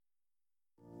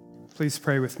Please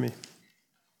pray with me.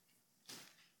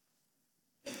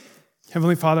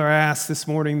 Heavenly Father, I ask this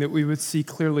morning that we would see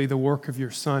clearly the work of your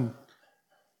Son,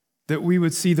 that we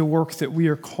would see the work that we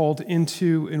are called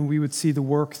into, and we would see the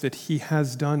work that he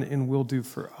has done and will do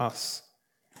for us.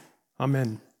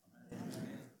 Amen.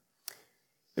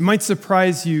 It might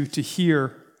surprise you to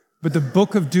hear, but the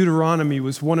book of Deuteronomy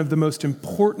was one of the most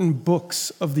important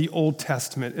books of the Old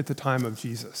Testament at the time of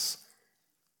Jesus.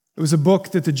 It was a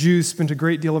book that the Jews spent a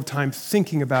great deal of time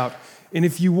thinking about, and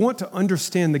if you want to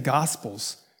understand the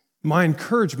Gospels, my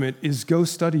encouragement is go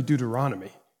study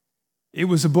Deuteronomy. It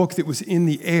was a book that was in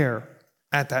the air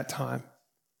at that time.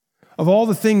 Of all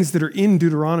the things that are in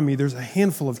Deuteronomy, there's a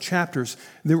handful of chapters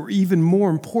that were even more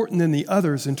important than the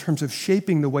others in terms of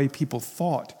shaping the way people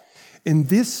thought. And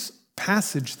this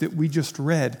passage that we just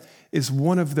read is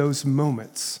one of those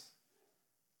moments,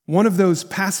 one of those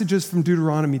passages from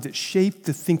Deuteronomy that shaped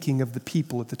the thinking of the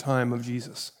people at the time of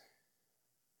Jesus.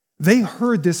 They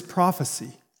heard this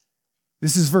prophecy.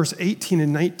 This is verse 18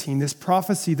 and 19, this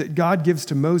prophecy that God gives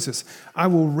to Moses. I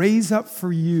will raise up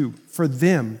for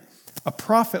them, a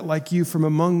prophet like you from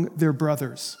among their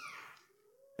brothers.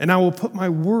 And I will put my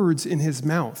words in his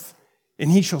mouth,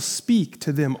 and he shall speak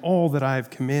to them all that I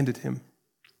have commanded him.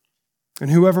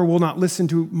 And whoever will not listen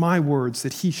to my words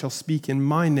that he shall speak in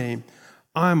my name,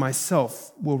 I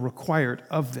myself will require it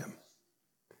of them.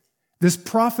 This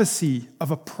prophecy of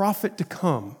a prophet to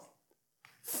come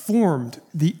formed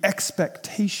the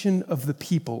expectation of the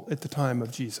people at the time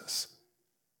of Jesus.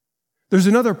 There's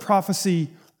another prophecy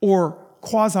or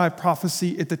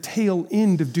quasi-prophecy at the tail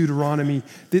end of Deuteronomy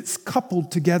that's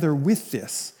coupled together with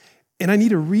this. And I need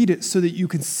to read it so that you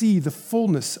can see the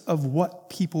fullness of what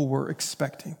people were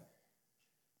expecting.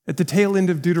 At the tail end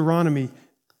of Deuteronomy,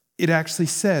 it actually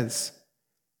says,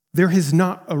 there has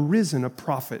not arisen a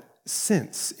prophet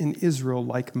since in Israel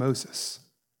like Moses.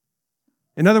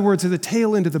 In other words, at the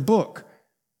tail end of the book,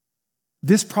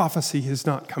 this prophecy has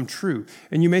not come true.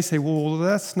 And you may say, well,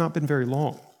 that's not been very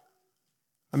long.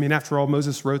 I mean, after all,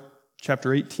 Moses wrote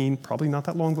chapter 18, probably not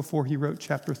that long before he wrote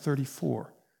chapter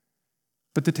 34.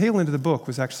 But the tail end of the book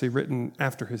was actually written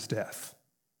after his death.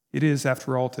 It is,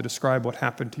 after all, to describe what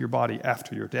happened to your body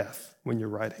after your death when you're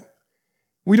writing.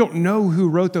 We don't know who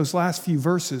wrote those last few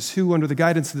verses, who, under the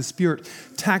guidance of the Spirit,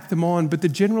 tacked them on, but the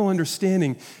general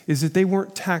understanding is that they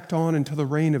weren't tacked on until the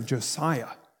reign of Josiah,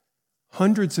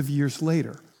 hundreds of years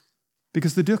later,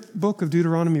 because the book of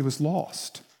Deuteronomy was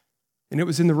lost. And it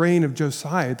was in the reign of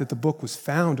Josiah that the book was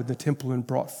found in the temple and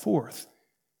brought forth.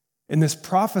 And this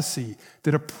prophecy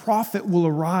that a prophet will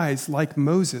arise like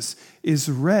Moses is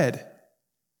read,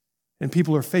 and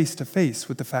people are face to face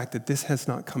with the fact that this has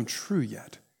not come true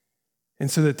yet. And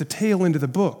so at the tail end of the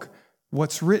book,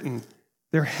 what's written,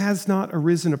 there has not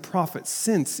arisen a prophet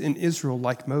since in Israel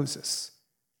like Moses,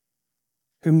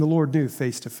 whom the Lord knew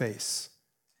face to face.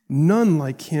 None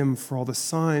like him for all the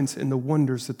signs and the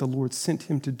wonders that the Lord sent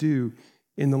him to do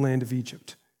in the land of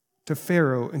Egypt, to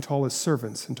Pharaoh and to all his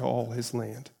servants and to all his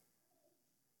land.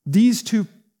 These two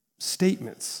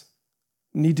statements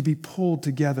need to be pulled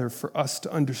together for us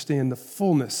to understand the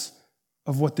fullness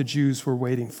of what the Jews were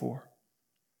waiting for.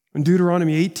 In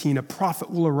Deuteronomy 18, a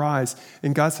prophet will arise,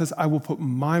 and God says, I will put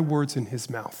my words in his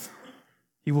mouth.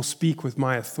 He will speak with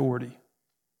my authority.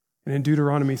 And in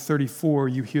Deuteronomy 34,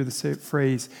 you hear the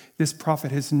phrase, this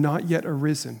prophet has not yet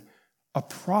arisen, a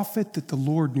prophet that the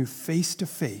Lord knew face to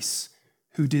face,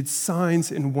 who did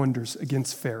signs and wonders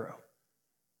against Pharaoh.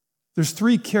 There's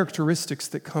three characteristics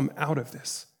that come out of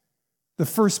this. The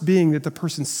first being that the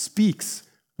person speaks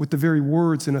with the very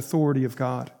words and authority of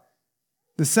God.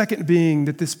 The second being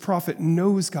that this prophet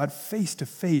knows God face to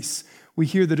face. We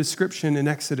hear the description in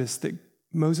Exodus that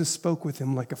Moses spoke with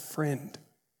him like a friend.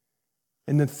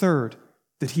 And the third,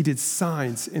 that he did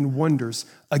signs and wonders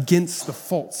against the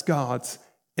false gods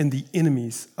and the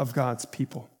enemies of God's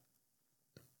people.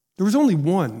 There was only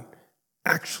one,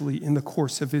 actually, in the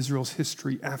course of Israel's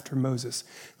history after Moses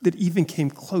that even came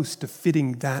close to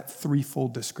fitting that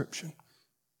threefold description.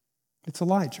 It's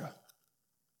Elijah.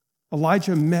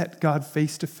 Elijah met God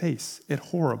face to face at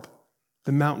Horeb,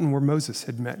 the mountain where Moses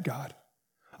had met God.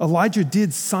 Elijah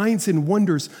did signs and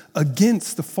wonders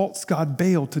against the false god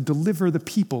Baal to deliver the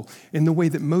people in the way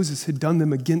that Moses had done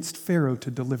them against Pharaoh to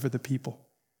deliver the people.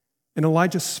 And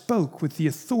Elijah spoke with the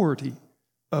authority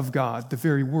of God, the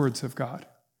very words of God.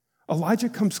 Elijah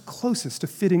comes closest to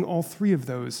fitting all three of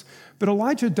those, but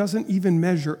Elijah doesn't even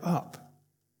measure up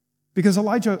because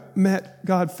Elijah met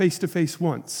God face to face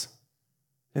once.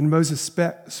 And Moses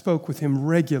spoke with him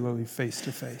regularly face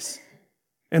to face.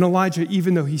 And Elijah,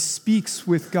 even though he speaks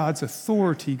with God's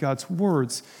authority, God's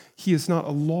words, he is not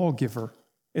a lawgiver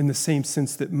in the same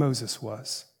sense that Moses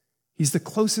was. He's the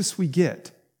closest we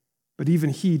get, but even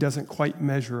he doesn't quite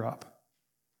measure up.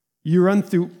 You run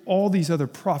through all these other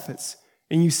prophets,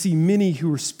 and you see many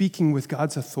who are speaking with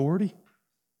God's authority,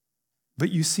 but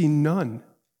you see none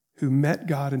who met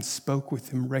God and spoke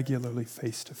with him regularly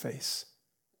face to face.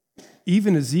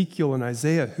 Even Ezekiel and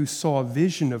Isaiah, who saw a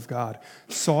vision of God,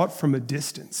 saw it from a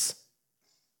distance.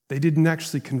 They didn't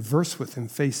actually converse with him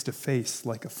face to face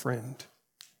like a friend.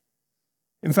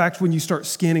 In fact, when you start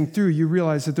scanning through, you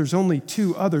realize that there's only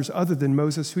two others other than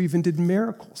Moses who even did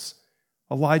miracles,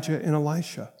 Elijah and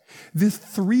Elisha. The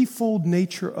threefold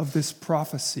nature of this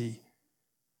prophecy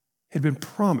had been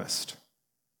promised,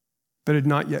 but had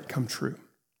not yet come true.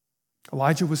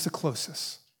 Elijah was the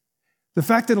closest. The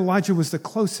fact that Elijah was the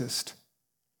closest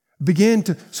began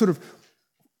to sort of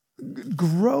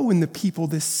grow in the people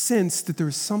this sense that there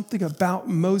was something about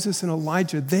Moses and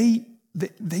Elijah. They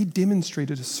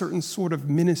demonstrated a certain sort of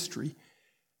ministry,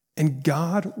 and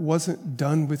God wasn't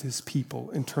done with his people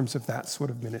in terms of that sort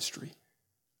of ministry.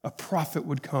 A prophet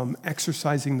would come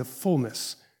exercising the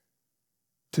fullness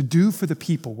to do for the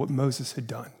people what Moses had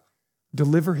done,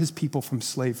 deliver his people from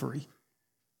slavery,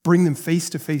 bring them face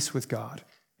to face with God,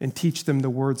 and teach them the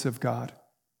words of God.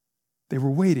 They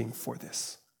were waiting for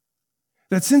this.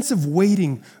 That sense of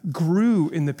waiting grew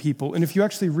in the people. And if you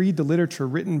actually read the literature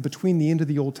written between the end of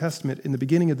the Old Testament and the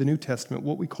beginning of the New Testament,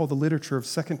 what we call the literature of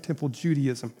Second Temple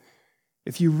Judaism,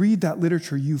 if you read that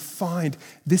literature, you find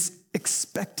this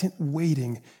expectant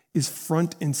waiting is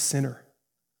front and center.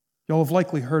 Y'all have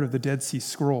likely heard of the Dead Sea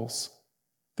Scrolls,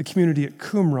 the community at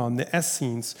Qumran, the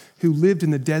Essenes, who lived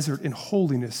in the desert in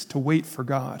holiness to wait for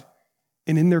God.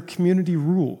 And in their community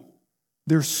rule,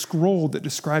 their scroll that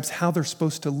describes how they're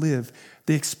supposed to live,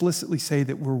 they explicitly say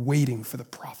that we're waiting for the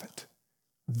prophet,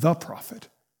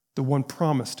 the one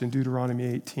promised in Deuteronomy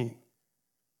 18.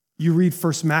 You read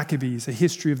 1 Maccabees, a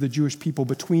history of the Jewish people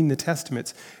between the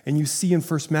Testaments, and you see in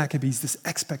 1 Maccabees this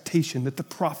expectation that the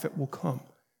prophet will come.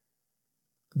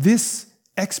 This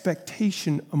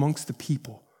expectation amongst the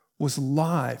people was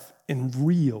live and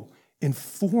real and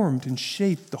formed and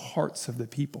shaped the hearts of the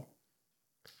people.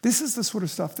 This is the sort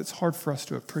of stuff that's hard for us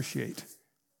to appreciate.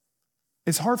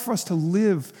 It's hard for us to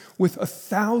live with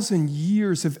 1,000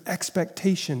 years of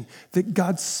expectation that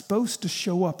God's supposed to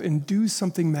show up and do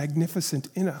something magnificent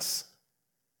in us.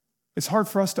 It's hard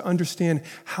for us to understand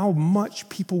how much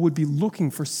people would be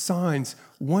looking for signs,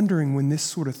 wondering when this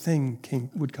sort of thing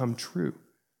would come true.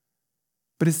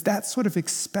 But it's that sort of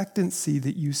expectancy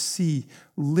that you see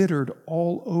littered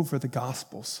all over the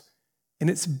Gospels. And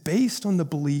it's based on the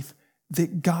belief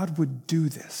that God would do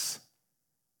this,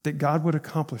 that God would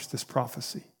accomplish this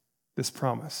prophecy, this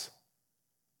promise.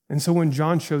 And so when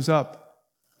John shows up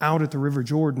out at the River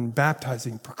Jordan,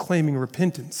 baptizing, proclaiming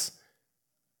repentance,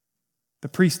 the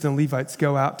priests and Levites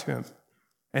go out to him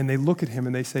and they look at him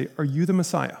and they say, "Are you the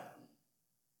Messiah?"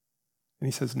 And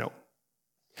he says, "No."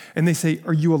 And they say,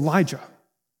 "Are you Elijah?"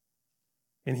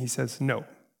 And he says, "No."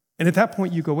 And at that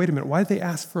point you go, wait a minute, why did they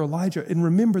ask for Elijah? And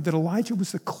remember that Elijah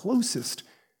was the closest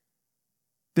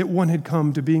that one had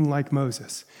come to being like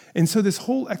Moses. And so this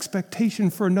whole expectation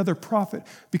for another prophet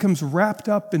becomes wrapped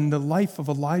up in the life of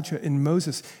Elijah and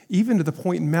Moses, even to the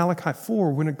point in Malachi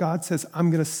 4 when God says, "I'm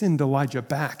going to send Elijah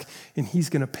back and he's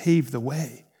going to pave the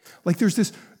way." Like there's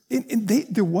this,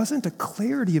 there wasn't a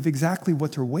clarity of exactly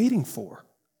what they're waiting for.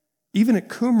 Even at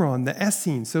Qumran, the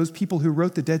Essenes, those people who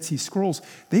wrote the Dead Sea Scrolls,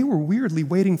 they were weirdly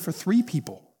waiting for three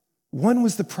people. One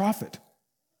was the prophet,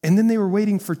 and then they were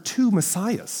waiting for two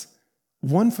messiahs.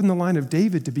 One from the line of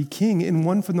David to be king and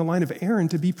one from the line of Aaron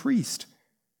to be priest.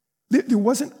 There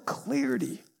wasn't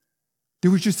clarity.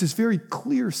 There was just this very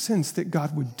clear sense that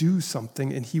God would do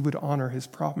something and he would honor his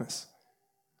promise.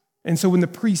 And so when the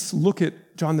priests look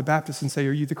at John the Baptist and say,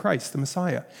 "Are you the Christ, the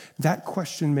Messiah?" that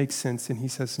question makes sense and he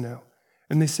says no.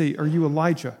 And they say, "Are you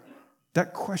Elijah?"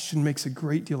 That question makes a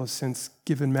great deal of sense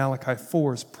given Malachi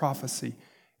 4's prophecy.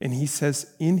 And he says,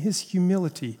 in his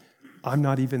humility, "I'm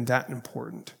not even that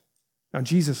important." Now,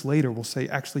 Jesus later will say,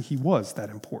 actually, he was that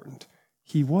important.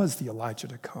 He was the Elijah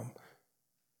to come.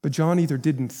 But John either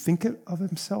didn't think it of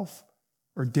himself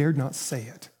or dared not say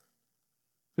it.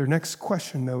 Their next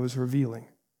question, though, is revealing,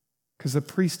 because the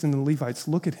priest and the Levites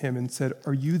look at him and said,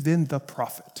 "Are you then the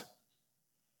prophet?"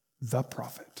 The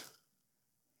prophet.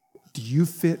 Do you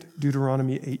fit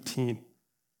Deuteronomy 18?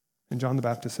 And John the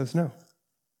Baptist says no.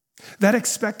 That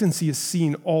expectancy is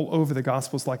seen all over the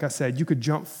Gospels, like I said. You could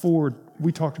jump forward.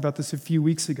 We talked about this a few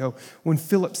weeks ago when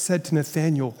Philip said to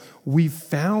Nathanael, "We've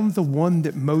found the one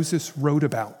that Moses wrote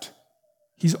about."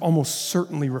 He's almost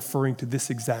certainly referring to this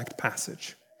exact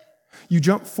passage. You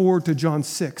jump forward to John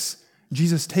 6.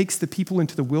 Jesus takes the people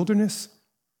into the wilderness.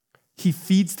 He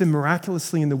feeds them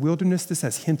miraculously in the wilderness. This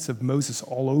has hints of Moses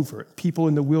all over it. People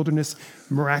in the wilderness,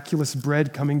 miraculous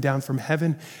bread coming down from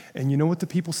heaven. And you know what the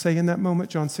people say in that moment,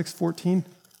 John 6:14?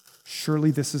 Surely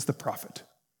this is the prophet.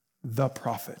 The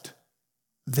prophet.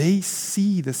 They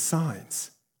see the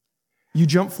signs. You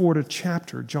jump forward a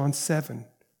chapter, John 7,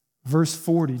 verse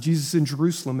 40. Jesus is in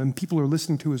Jerusalem and people are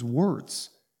listening to his words.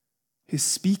 He's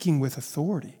speaking with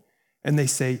authority. And they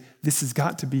say, this has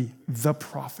got to be the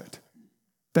prophet.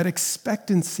 That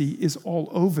expectancy is all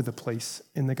over the place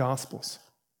in the Gospels.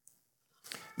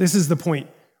 This is the point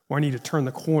where I need to turn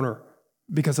the corner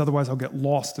because otherwise I'll get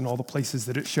lost in all the places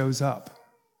that it shows up.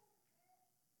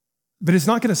 But it's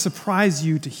not going to surprise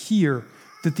you to hear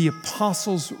that the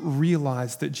apostles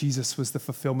realized that Jesus was the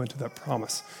fulfillment of that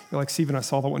promise. You're like, Stephen, I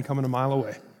saw that one coming a mile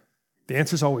away. The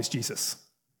answer is always Jesus.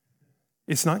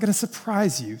 It's not going to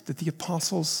surprise you that the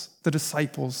apostles, the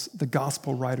disciples, the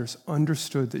gospel writers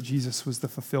understood that Jesus was the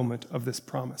fulfillment of this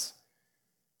promise.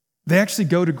 They actually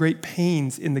go to great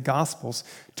pains in the Gospels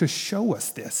to show us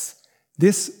this.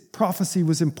 This prophecy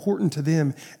was important to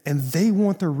them, and they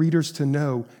want their readers to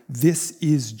know this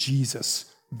is Jesus.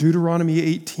 Deuteronomy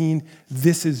 18,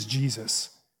 this is Jesus.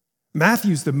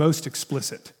 Matthew's the most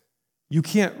explicit. You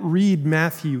can't read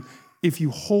Matthew if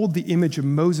you hold the image of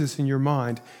Moses in your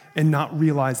mind and not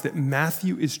realize that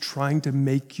Matthew is trying to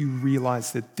make you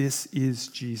realize that this is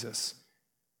Jesus.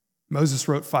 Moses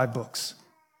wrote 5 books.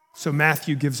 So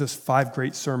Matthew gives us 5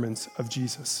 great sermons of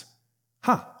Jesus.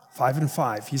 5 and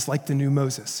 5. He's like the new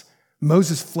Moses.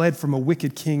 Moses fled from a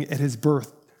wicked king at his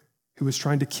birth who was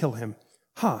trying to kill him.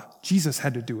 Jesus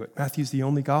had to do it. Matthew's the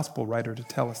only gospel writer to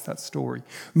tell us that story.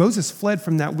 Moses fled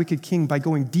from that wicked king by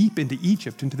going deep into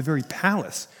Egypt, into the very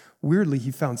palace. Weirdly, he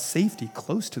found safety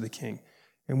close to the king.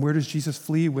 And where does Jesus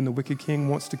flee when the wicked king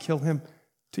wants to kill him?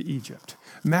 To Egypt.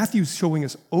 Matthew's showing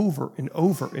us over and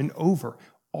over and over.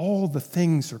 All the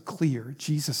things are clear.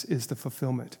 Jesus is the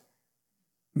fulfillment.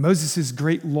 Moses'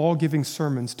 great law-giving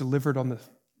sermons delivered on the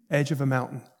edge of a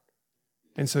mountain.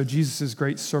 And so Jesus'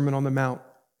 great Sermon on the Mount,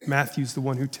 Matthew's the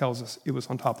one who tells us it was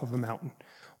on top of a mountain.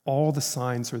 All the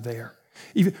signs are there.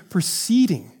 Even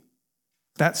preceding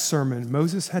that sermon,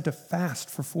 Moses had to fast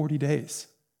for 40 days.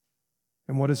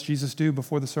 And what does Jesus do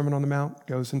before the Sermon on the Mount?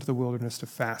 Goes into the wilderness to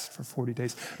fast for 40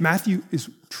 days. Matthew is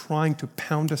trying to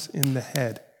pound us in the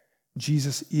head.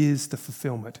 Jesus is the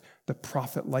fulfillment, the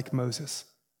prophet like Moses.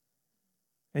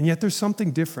 And yet there's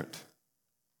something different.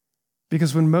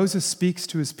 Because when Moses speaks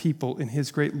to his people in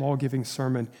his great law-giving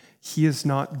sermon, he is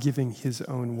not giving his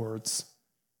own words.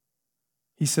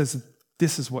 He says,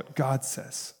 this is what God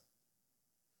says.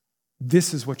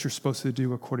 This is what you're supposed to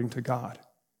do according to God.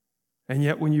 And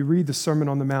yet when you read the Sermon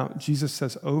on the Mount, Jesus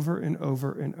says over and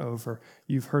over and over,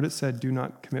 you've heard it said, do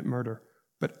not commit murder.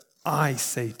 But I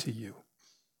say to you.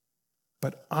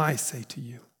 But I say to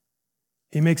you.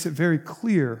 He makes it very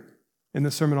clear in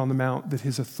the Sermon on the Mount that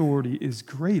his authority is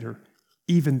greater,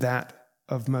 even that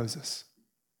of Moses.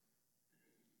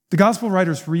 The gospel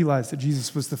writers realized that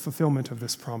Jesus was the fulfillment of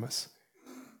this promise.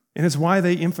 And it's why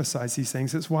they emphasize these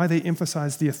things. It's why they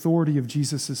emphasize the authority of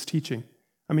Jesus' teaching.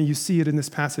 I mean, you see it in this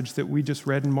passage that we just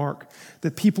read in Mark,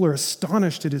 that people are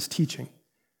astonished at his teaching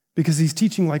because he's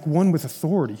teaching like one with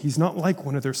authority. He's not like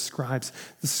one of their scribes.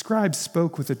 The scribes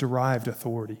spoke with a derived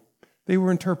authority. They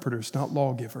were interpreters, not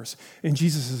lawgivers. And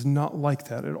Jesus is not like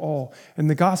that at all. And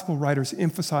the gospel writers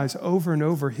emphasize over and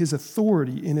over his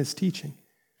authority in his teaching.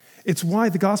 It's why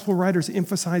the gospel writers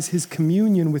emphasize his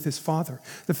communion with his Father,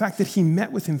 the fact that he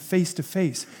met with him face to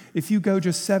face. If you go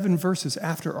just 7 verses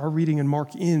after our reading in Mark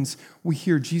ends, we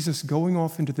hear Jesus going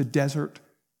off into the desert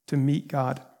to meet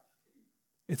God.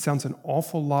 It sounds an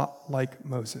awful lot like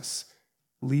Moses,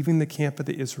 leaving the camp of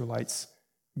the Israelites,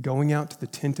 going out to the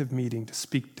tent of meeting to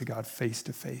speak to God face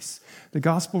to face. The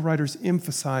gospel writers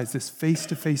emphasize this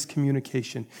face-to-face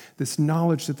communication, this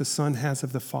knowledge that the Son has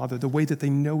of the Father, the way that they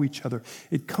know each other.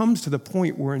 It comes to the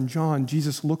point where in John,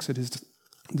 Jesus looks at his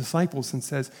disciples and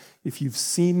says, if you've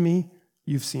seen me,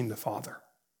 you've seen the Father.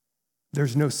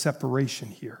 There's no separation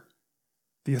here.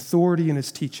 The authority in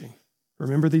his teaching.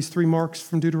 Remember these 3 marks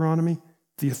from Deuteronomy?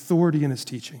 The authority in his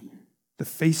teaching, the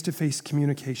face-to-face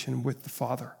communication with the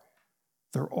Father.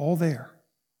 They're all there.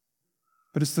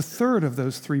 But it's the third of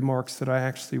those 3 marks that I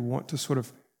actually want to sort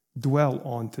of dwell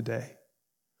on today.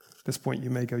 At this point, you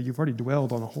may go, you've already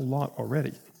dwelled on a whole lot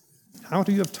already. How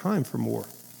do you have time for more?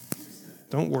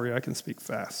 Don't worry, I can speak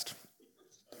fast.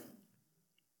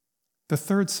 The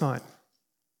third sign,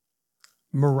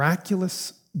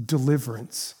 miraculous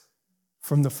deliverance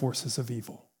from the forces of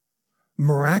evil.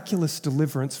 miraculous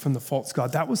deliverance from the false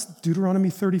god. That was Deuteronomy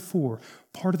 34,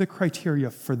 part of the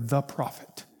criteria for the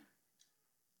prophet.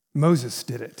 Moses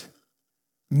did it.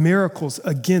 Miracles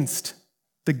against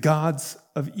the gods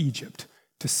of Egypt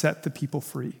to set the people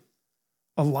free.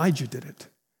 Elijah did it.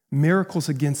 Miracles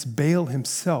against Baal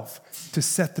himself to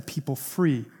set the people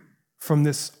free from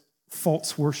this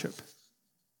false worship.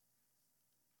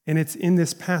 And it's in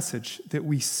this passage that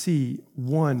we see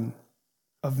one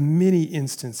of many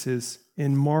instances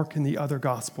in Mark and the other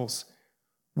Gospels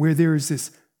where there is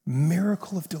this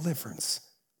miracle of deliverance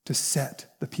to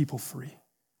set the people free.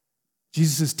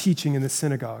 Jesus is teaching in the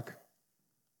synagogue,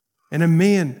 and a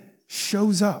man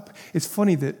shows up. It's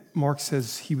funny that Mark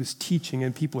says he was teaching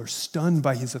and people are stunned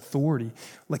by his authority,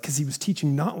 like because he was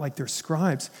teaching not like they're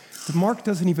scribes. But Mark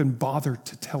doesn't even bother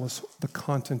to tell us the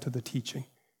content of the teaching.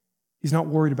 He's not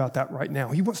worried about that right now.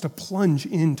 He wants to plunge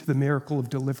into the miracle of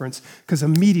deliverance because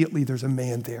immediately there's a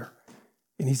man there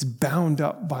and he's bound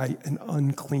up by an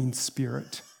unclean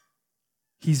spirit.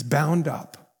 He's bound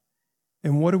up.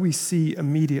 And what do we see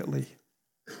immediately?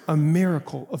 A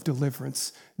miracle of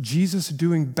deliverance. Jesus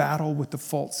doing battle with the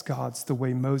false gods the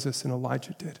way Moses and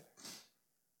Elijah did.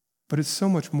 But it's so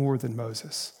much more than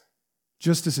Moses,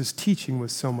 just as his teaching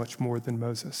was so much more than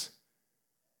Moses.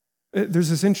 There's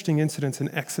this interesting incident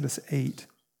in Exodus 8.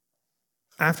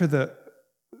 After the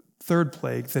third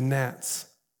plague, the gnats,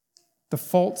 the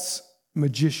false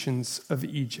magicians of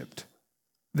Egypt,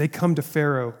 they come to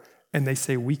Pharaoh and they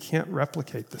say, we can't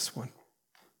replicate this one.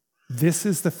 This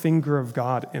is the finger of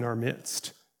God in our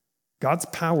midst. God's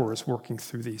power is working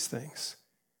through these things.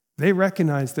 They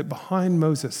recognize that behind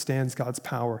Moses stands God's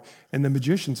power, and the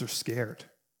magicians are scared.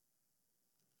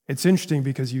 It's interesting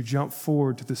because you jump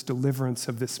forward to this deliverance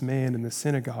of this man in the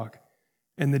synagogue,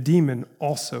 and the demon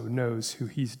also knows who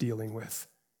he's dealing with.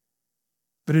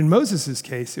 But in Moses'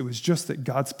 case, it was just that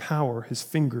God's power, his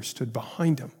finger stood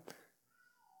behind him.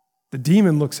 The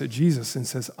demon looks at Jesus and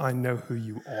says, I know who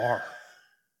you are.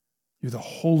 You're the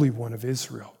Holy One of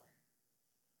Israel.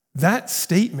 That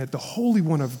statement, the Holy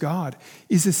One of God,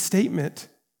 is a statement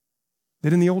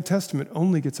that in the Old Testament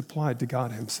only gets applied to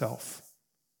God himself.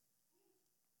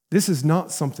 This is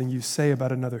not something you say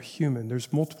about another human.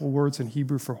 There's multiple words in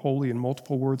Hebrew for holy and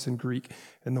multiple words in Greek,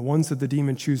 and the ones that the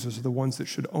demon chooses are the ones that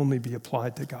should only be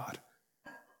applied to God.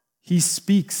 He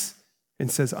speaks and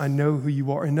says, I know who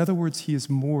you are. In other words, he is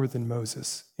more than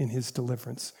Moses in his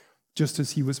deliverance, just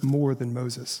as he was more than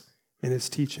Moses in his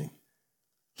teaching.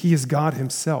 He is God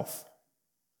himself,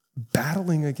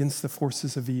 battling against the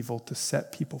forces of evil to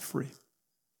set people free.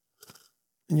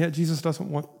 And yet Jesus doesn't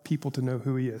want people to know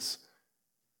who he is.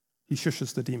 He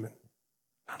shushes the demon.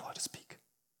 Not allowed to speak.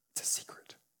 It's a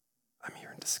secret. I'm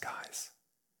here in disguise.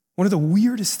 One of the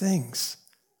weirdest things.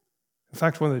 In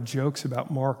fact, one of the jokes about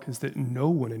Mark is that no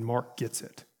one in Mark gets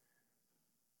it.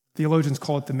 Theologians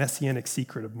call it the messianic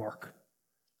secret of Mark.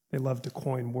 They love to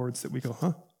coin words that we go,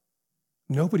 huh?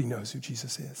 Nobody knows who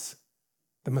Jesus is.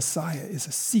 The Messiah is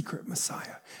a secret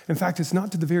Messiah. In fact, it's not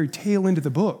to the very tail end of the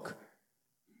book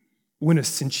when a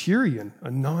centurion, a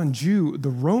non-Jew, the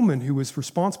Roman who was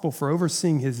responsible for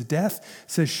overseeing his death,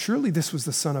 says, surely this was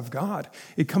the Son of God.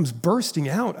 It comes bursting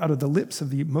out of the lips of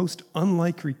the most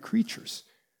unlikely creatures,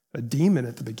 a demon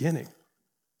at the beginning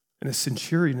and a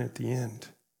centurion at the end.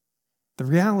 The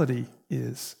reality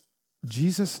is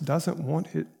Jesus doesn't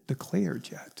want it declared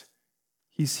yet.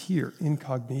 He's here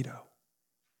incognito.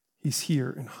 He's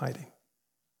here in hiding.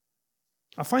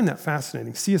 I find that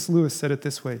fascinating. C.S. Lewis said it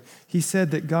this way. He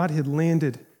said that God had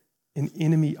landed in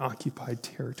enemy-occupied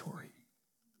territory.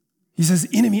 He says,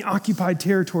 enemy-occupied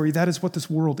territory, that is what this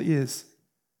world is.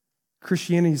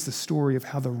 Christianity is the story of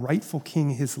how the rightful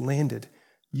king has landed.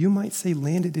 You might say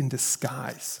landed in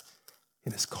disguise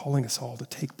and is calling us all to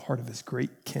take part of his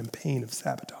great campaign of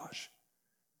sabotage.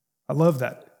 I love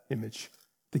that image.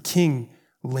 The king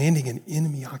landing in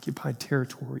enemy-occupied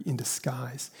territory in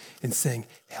disguise and saying,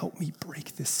 help me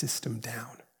break this system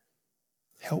down.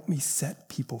 Help me set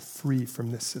people free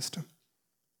from this system.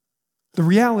 The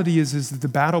reality is that the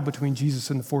battle between Jesus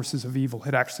and the forces of evil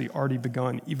had actually already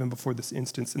begun even before this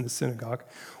instance in the synagogue.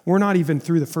 We're not even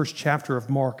through the first chapter of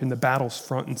Mark and the battle's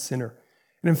front and center.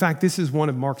 And in fact, this is one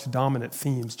of Mark's dominant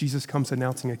themes. Jesus comes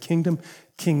announcing a kingdom.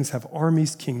 Kings have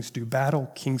armies. Kings do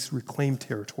battle. Kings reclaim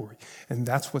territory. And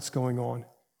that's what's going on.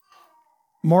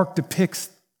 Mark depicts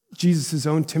Jesus'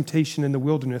 own temptation in the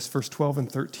wilderness, verse 12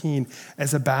 and 13,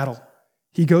 as a battle.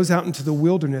 He goes out into the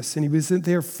wilderness, and he was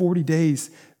there 40 days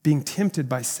being tempted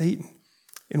by Satan.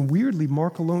 And weirdly,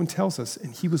 Mark alone tells us,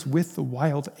 and he was with the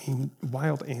wild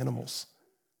animals.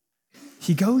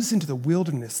 He goes into the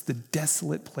wilderness, the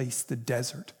desolate place, the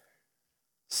desert,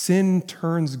 Sin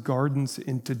turns gardens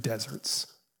into deserts.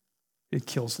 It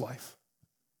kills life.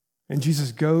 And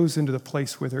Jesus goes into the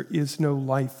place where there is no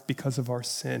life because of our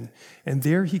sin. And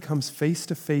there he comes face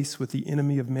to face with the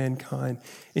enemy of mankind,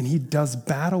 and he does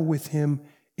battle with him,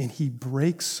 and he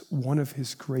breaks one of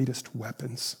his greatest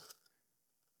weapons.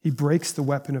 He breaks the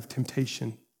weapon of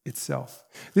temptation itself.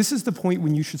 This is the point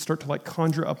when you should start to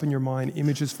conjure up in your mind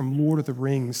images from Lord of the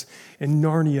Rings and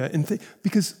Narnia,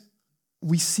 because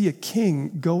we see a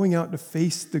king going out to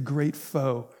face the great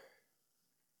foe,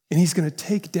 and he's going to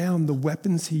take down the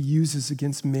weapons he uses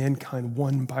against mankind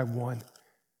one by one.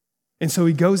 And so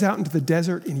he goes out into the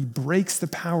desert and he breaks the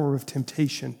power of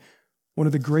temptation, one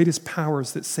of the greatest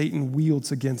powers that Satan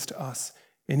wields against us,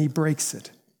 and he breaks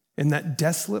it. In that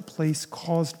desolate place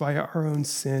caused by our own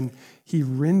sin, he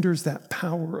renders that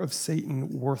power of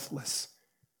Satan worthless.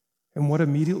 And what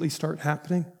immediately starts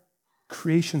happening?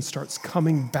 Creation starts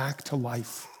coming back to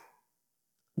life.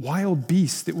 Wild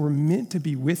beasts that were meant to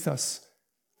be with us,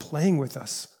 playing with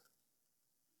us.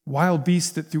 Wild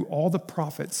beasts that through all the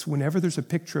prophets, whenever there's a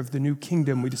picture of the new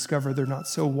kingdom, we discover they're not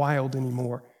so wild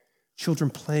anymore.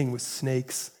 Children playing with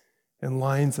snakes and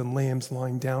lions and lambs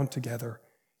lying down together.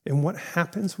 And what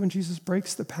happens when Jesus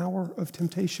breaks the power of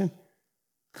temptation?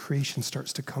 Creation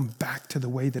starts to come back to the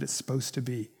way that it's supposed to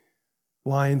be.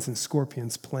 Lions and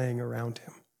scorpions playing around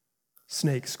him.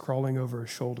 Snakes crawling over his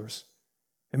shoulders.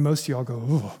 And most of y'all go,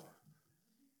 oh.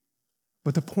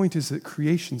 But the point is that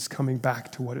creation's coming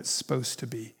back to what it's supposed to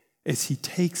be as he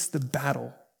takes the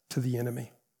battle to the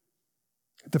enemy.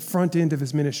 At the front end of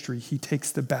his ministry, he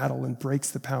takes the battle and breaks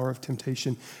the power of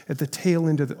temptation. At the tail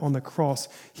end on the cross,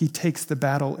 he takes the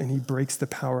battle and he breaks the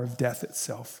power of death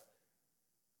itself.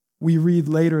 We read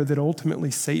later that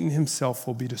ultimately Satan himself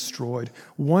will be destroyed.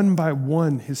 One by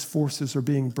one, his forces are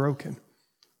being broken.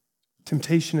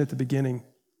 Temptation at the beginning,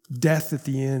 death at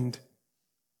the end.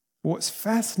 What's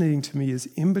fascinating to me is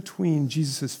in between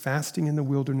Jesus' fasting in the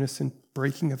wilderness and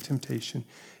breaking of temptation,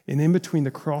 and in between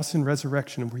the cross and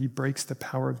resurrection where he breaks the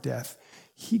power of death,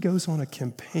 he goes on a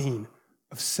campaign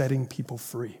of setting people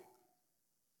free,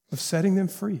 of setting them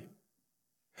free.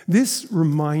 This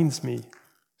reminds me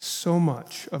so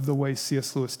much of the way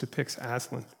C.S. Lewis depicts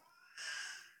Aslan.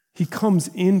 He comes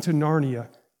into Narnia,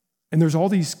 and there's all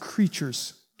these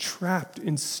creatures trapped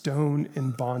in stone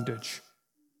and bondage.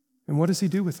 And what does he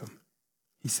do with them?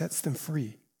 He sets them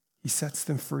free. He sets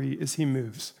them free as he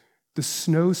moves. The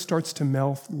snow starts to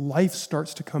melt. Life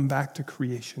starts to come back to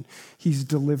creation. He's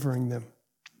delivering them.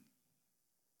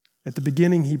 At the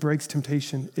beginning, he breaks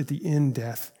temptation. At the end,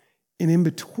 death. And in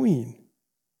between,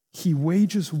 he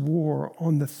wages war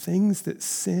on the things that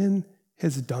sin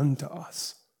has done to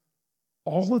us.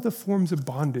 All of the forms of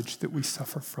bondage that we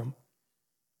suffer from.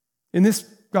 In this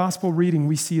gospel reading,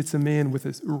 we see it's a man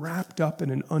wrapped up in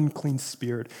an unclean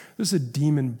spirit. There's a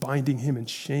demon binding him in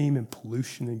shame and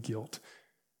pollution and guilt.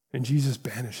 And Jesus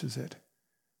banishes it.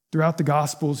 Throughout the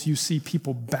Gospels, you see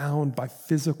people bound by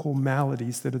physical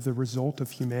maladies that are the result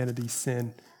of humanity's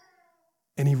sin.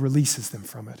 And he releases them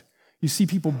from it. You see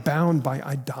people bound by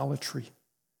idolatry.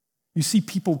 You see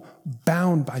people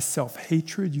bound by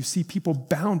self-hatred. You see people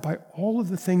bound by all of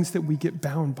the things that we get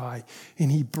bound by.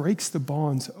 And he breaks the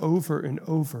bonds over and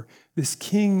over. This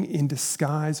king in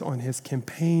disguise on his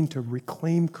campaign to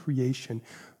reclaim creation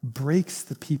breaks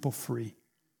the people free.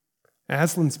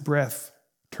 Aslan's breath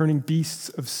turning beasts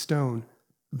of stone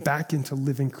back into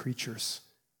living creatures.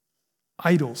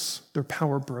 Idols, their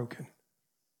power broken.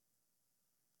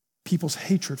 People's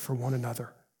hatred for one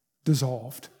another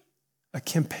dissolved. A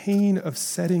campaign of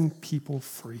setting people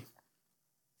free.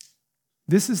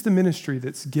 This is the ministry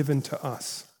that's given to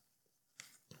us.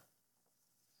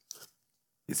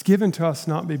 It's given to us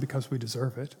not because we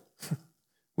deserve it.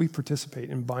 We participate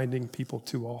in binding people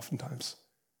too oftentimes.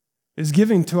 It's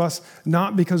given to us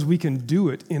not because we can do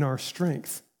it in our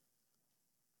strength.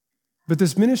 But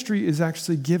this ministry is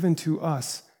actually given to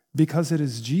us because it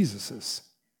is Jesus's.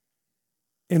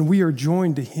 And we are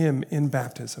joined to him in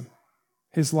baptism.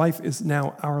 His life is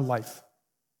now our life.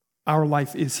 Our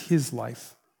life is his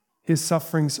life. His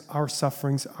sufferings, our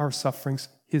sufferings, our sufferings,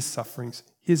 his sufferings.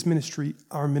 His ministry,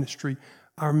 our ministry,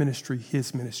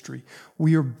 his ministry.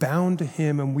 We are bound to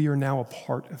him and we are now a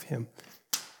part of him.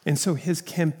 And so his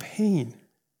campaign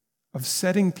of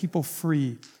setting people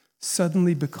free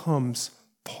suddenly becomes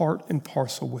part and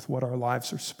parcel with what our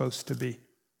lives are supposed to be.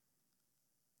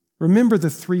 Remember the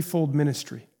threefold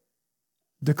ministry.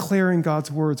 Declaring God's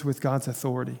words with God's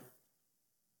authority.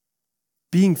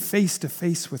 Being face to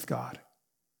face with God.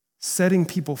 Setting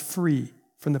people free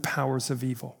from the powers of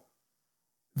evil.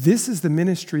 This is the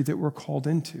ministry that we're called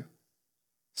into.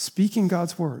 Speaking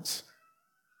God's words.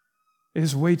 It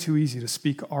is way too easy to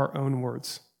speak our own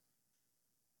words.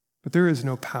 But there is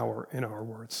no power in our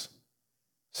words.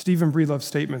 Stephen Breedlove's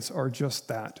statements are just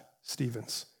that,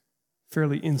 Stephen's,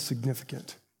 fairly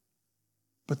insignificant.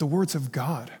 But the words of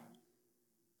God,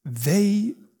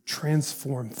 they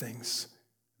transform things.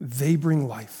 They bring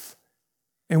life.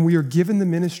 And we are given the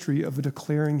ministry of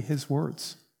declaring his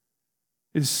words.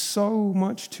 It is so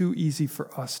much too easy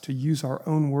for us to use our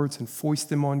own words and foist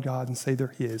them on God and say they're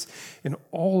his. And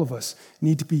all of us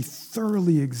need to be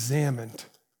thoroughly examined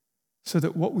so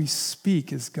that what we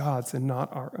speak is God's and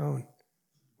not our own.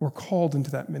 We're called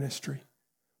into that ministry.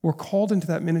 We're called into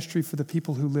that ministry for the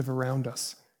people who live around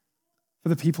us, for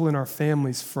the people in our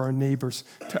families, for our neighbors,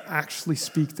 to actually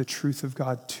speak the truth of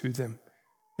God to them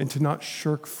and to not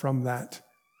shirk from that.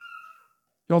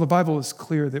 Y'all, the Bible is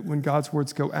clear that when God's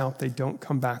words go out, they don't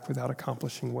come back without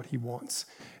accomplishing what he wants.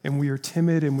 And we are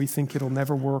timid and we think it'll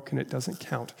never work and it doesn't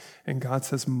count. And God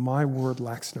says, my word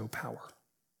lacks no power.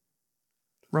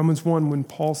 Romans 1, when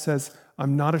Paul says,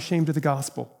 I'm not ashamed of the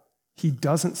gospel, he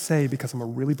doesn't say because I'm a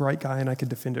really bright guy and I can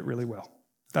defend it really well.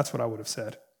 That's what I would have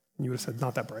said. And you would have said,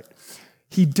 not that bright.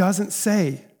 He doesn't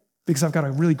say because I've got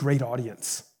a really great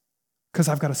audience, because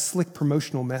I've got a slick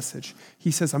promotional message.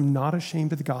 He says, I'm not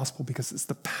ashamed of the gospel because it's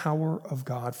the power of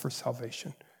God for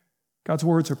salvation. God's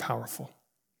words are powerful.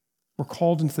 We're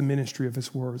called into the ministry of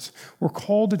his words. We're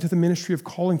called into the ministry of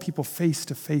calling people face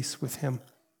to face with him.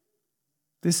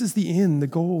 This is the end, the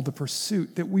goal, the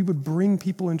pursuit, that we would bring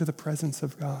people into the presence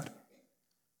of God.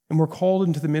 And we're called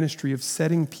into the ministry of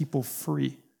setting people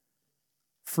free,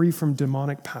 free from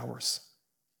demonic powers,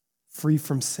 free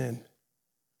from sin,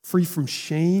 free from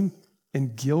shame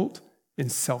and guilt and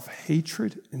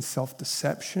self-hatred and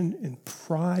self-deception and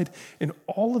pride and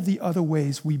all of the other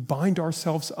ways we bind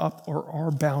ourselves up or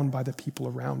are bound by the people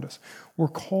around us. We're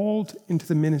called into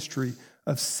the ministry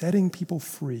of setting people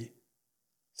free,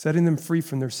 setting them free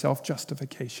from their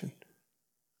self-justification,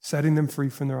 setting them free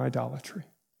from their idolatry.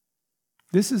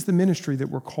 This is the ministry that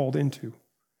we're called into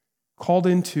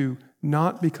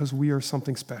not because we are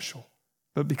something special,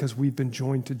 but because we've been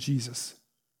joined to Jesus,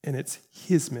 and it's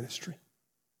his ministry.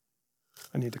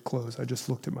 I need to close. I just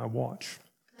looked at my watch.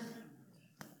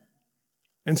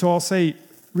 And so I'll say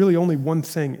really only one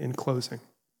thing in closing.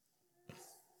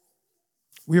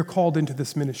 We are called into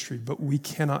this ministry, but we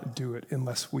cannot do it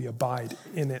unless we abide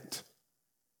in it.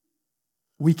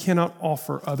 We cannot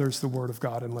offer others the word of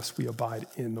God unless we abide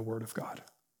in the word of God.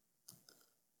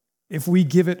 If we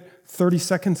give it 30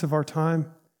 seconds of our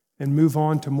time and move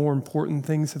on to more important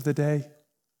things of the day,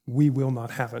 we will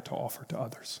not have it to offer to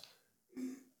others.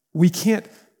 We can't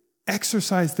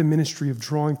exercise the ministry of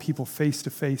drawing people face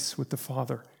to face with the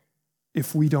Father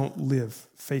if we don't live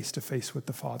face to face with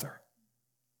the Father.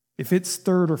 If it's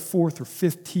third or fourth or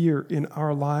fifth tier in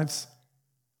our lives,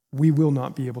 we will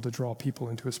not be able to draw people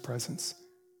into his presence.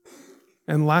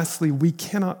 And lastly, we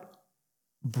cannot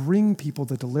bring people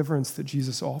the deliverance that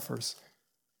Jesus offers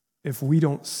if we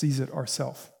don't seize it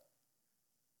ourselves.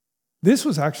 This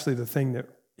was actually the thing that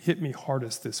hit me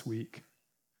hardest this week,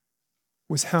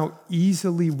 was how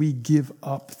easily we give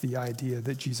up the idea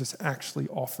that Jesus actually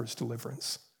offers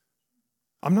deliverance.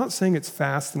 I'm not saying it's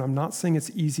fast, and I'm not saying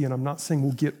it's easy, and I'm not saying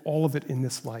we'll get all of it in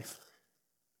this life.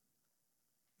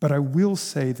 But I will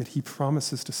say that he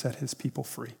promises to set his people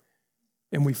free.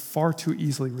 And we far too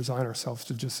easily resign ourselves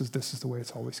to just as this is the way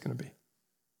it's always going to be.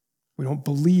 We don't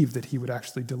believe that he would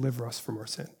actually deliver us from our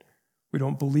sin. We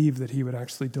don't believe that he would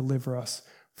actually deliver us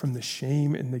from the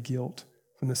shame and the guilt,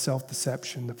 from the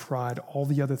self-deception, the pride, all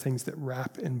the other things that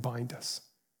wrap and bind us.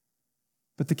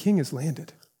 But the king has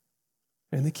landed.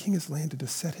 And the king has landed to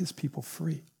set his people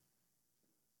free.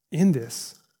 In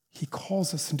this, he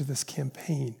calls us into this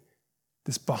campaign,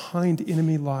 this behind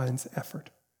enemy lines effort.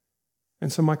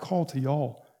 And so my call to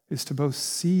y'all is to both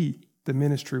see the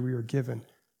ministry we are given,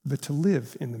 but to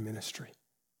live in the ministry,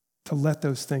 to let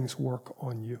those things work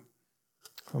on you.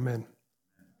 Amen.